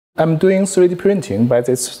I'm doing 3D printing by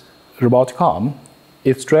this robotic arm.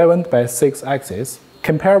 It's driven by 6 axes.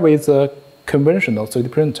 Compared with the conventional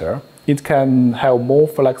 3D printer, it can have more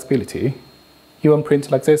flexibility. Even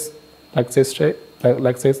print like this shape,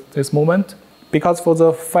 like this movement. Because for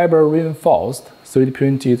the fiber reinforced 3D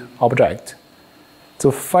printed object,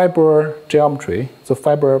 the fiber geometry, the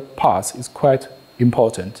fiber path is quite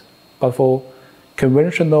important. But for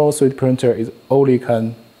conventional 3D printer, it only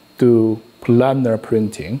can do planar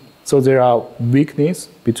printing. So there are weaknesses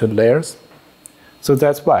between layers. So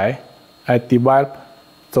that's why I developed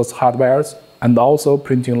those hardwares and also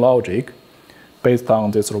printing logic based on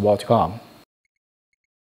this robotic arm.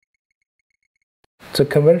 The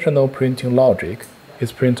conventional printing logic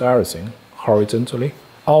is print everything horizontally.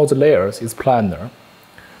 All the layers is planar.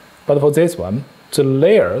 But for this one, the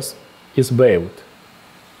layers is waved.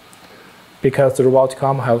 Because the robotic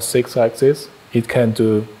arm has 6 axes, it can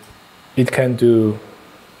do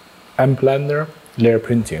unplanar layer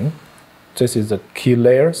printing. This is the key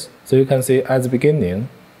layers. So you can see at the beginning,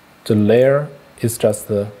 the layer is just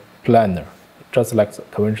planar, just like the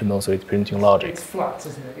conventional 3D printing logic. It's flat,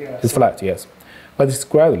 isn't it? Yeah. It's flat, yes. But it's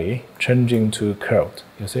gradually changing to curved,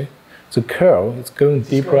 you see? The curve is going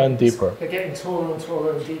deeper and deeper. They're getting taller and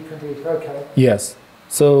taller and deeper and deeper, okay. Yes.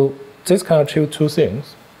 So this can achieve 2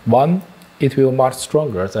 things. One, it will much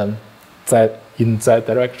stronger than that in that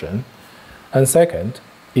direction. And second,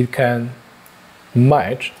 it can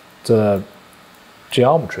match the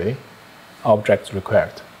geometry objects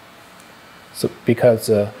required. So because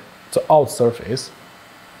the out surface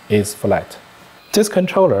is flat. This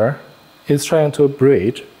controller is trying to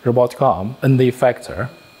bridge robotic arm and the effector.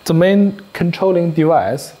 The main controlling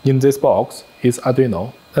device in this box is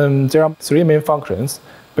Arduino. There are 3 main functions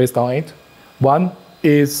based on it. One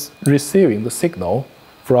is receiving the signal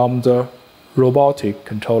from the robotic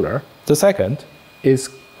controller. The second is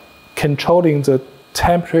controlling the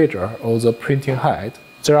temperature of the printing head.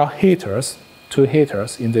 There are heaters, 2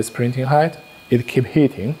 heaters in this printing head. It keeps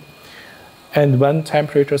heating. And 1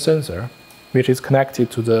 temperature sensor, which is connected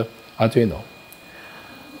to the Arduino.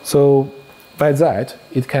 So by that,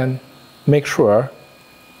 it can make sure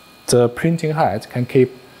the printing head can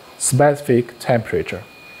keep specific temperature.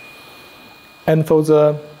 And for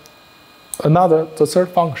the third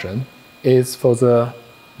function is for the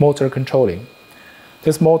motor controlling.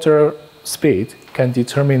 This motor speed can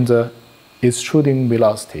determine the extruding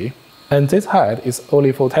velocity. And this head is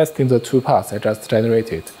only for testing the 2 parts I just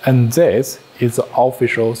generated. And this is the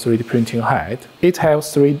official 3D printing head. It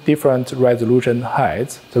has 3 different resolution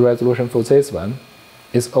heights. The resolution for this one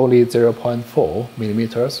is only 0.4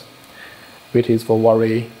 millimeters, which is for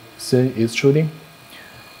very thin extruding.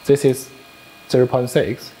 This is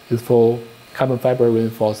 0.6, is for carbon fiber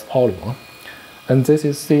reinforced polymer. And this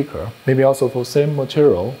is thicker, maybe also for same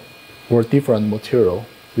material or different material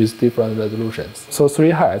with different resolutions. So 3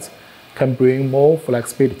 heights can bring more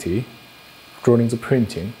flexibility during the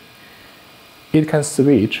printing. It can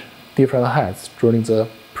switch different heights during the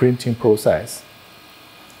printing process.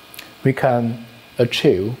 We can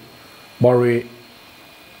achieve very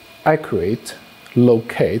accurate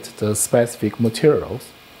locate the specific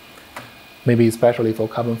materials, maybe especially for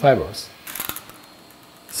carbon fibers.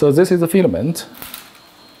 So this is the filament.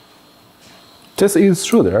 This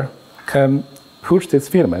extruder can push this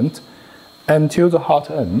filament until the hot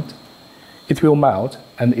end. It will melt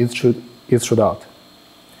and extrude out.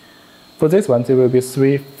 For this one, there will be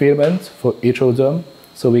 3 filaments for each of them,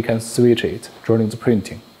 so we can switch it during the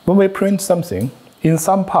printing. When we print something, in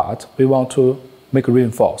some part, we want to make a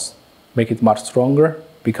reinforce, make it much stronger,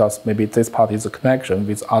 because maybe this part is a connection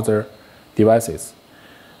with other devices.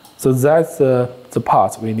 So that's the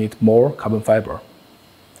part we need more carbon fiber.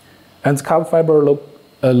 And carbon fiber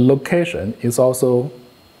location is also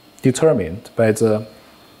determined by the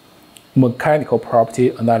mechanical property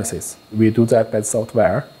analysis. We do that by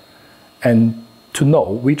software, and to know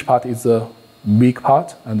which part is the weak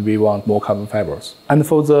part and we want more carbon fibers. And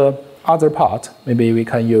for the other part, maybe we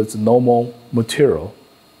can use normal material.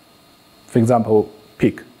 For example,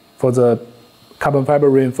 PEEK. For the carbon fiber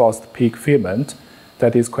reinforced PEEK filament,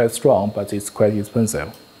 that is quite strong, but it's quite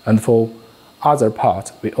expensive. And for other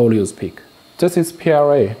part, we only use PEEK. This is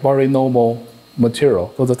PLA, very normal material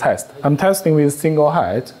for the test. I'm testing with single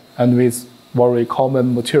height and with very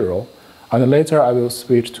common material. And later I will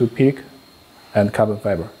switch to PEEK and carbon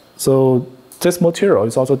fiber. So this material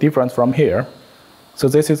is also different from here. So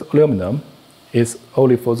this is aluminum. It's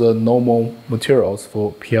only for the normal materials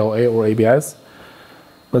for PLA or ABS.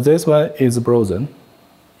 But this one is bronze.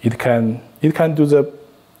 It can do the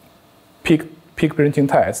PEEK printing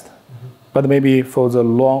test But maybe for the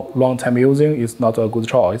long time using, it's not a good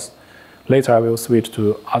choice. Later, I will switch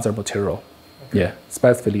to other material. Okay. Yeah,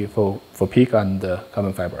 specifically for PEEK and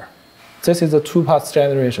carbon fiber. This is a two-part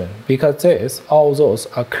generation because all those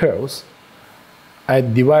are curves. I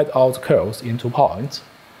divide all the curves into points.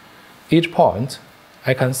 Each point,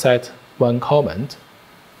 I can set one comment,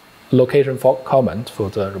 location for comment for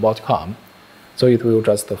the robotic arm. So it will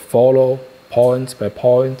just follow point by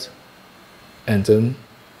point, and then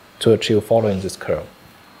to achieve following this curve.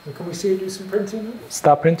 And can we see you do some printing?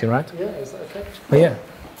 Start printing, right? Yeah, is that okay? Oh, yeah.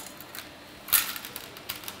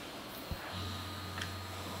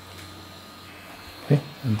 Okay,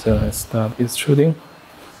 and then I start extruding.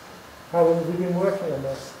 How long have you been working on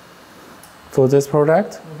this? For this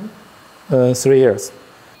project, 3 years.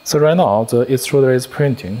 So right now, the extruder is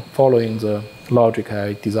printing following the logic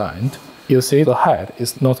I designed. You see the head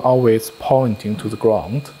is not always pointing to the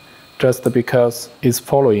ground, just because it's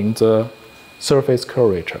following the surface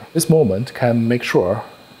curvature. This movement can make sure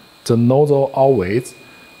the nozzle always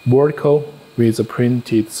vertical with the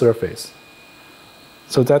printed surface.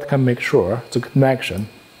 So that can make sure the connection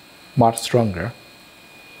much stronger.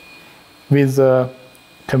 With the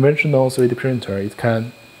conventional 3D printer, it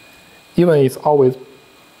can, even it's always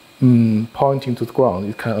pointing to the ground,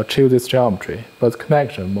 it can achieve this geometry, but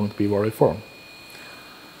connection won't be very firm.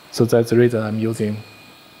 So that's the reason I'm using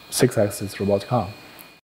 6-axis robotic arm.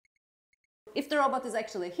 If the robot is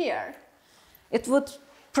actually here, it would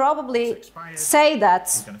probably say that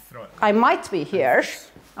I might be here,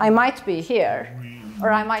 I might be here,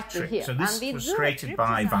 or I might be here. So this was created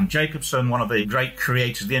by Van Jacobson, one of the great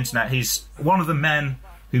creators of the internet. He's one of the men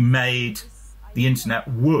who made the internet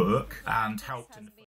work and helped in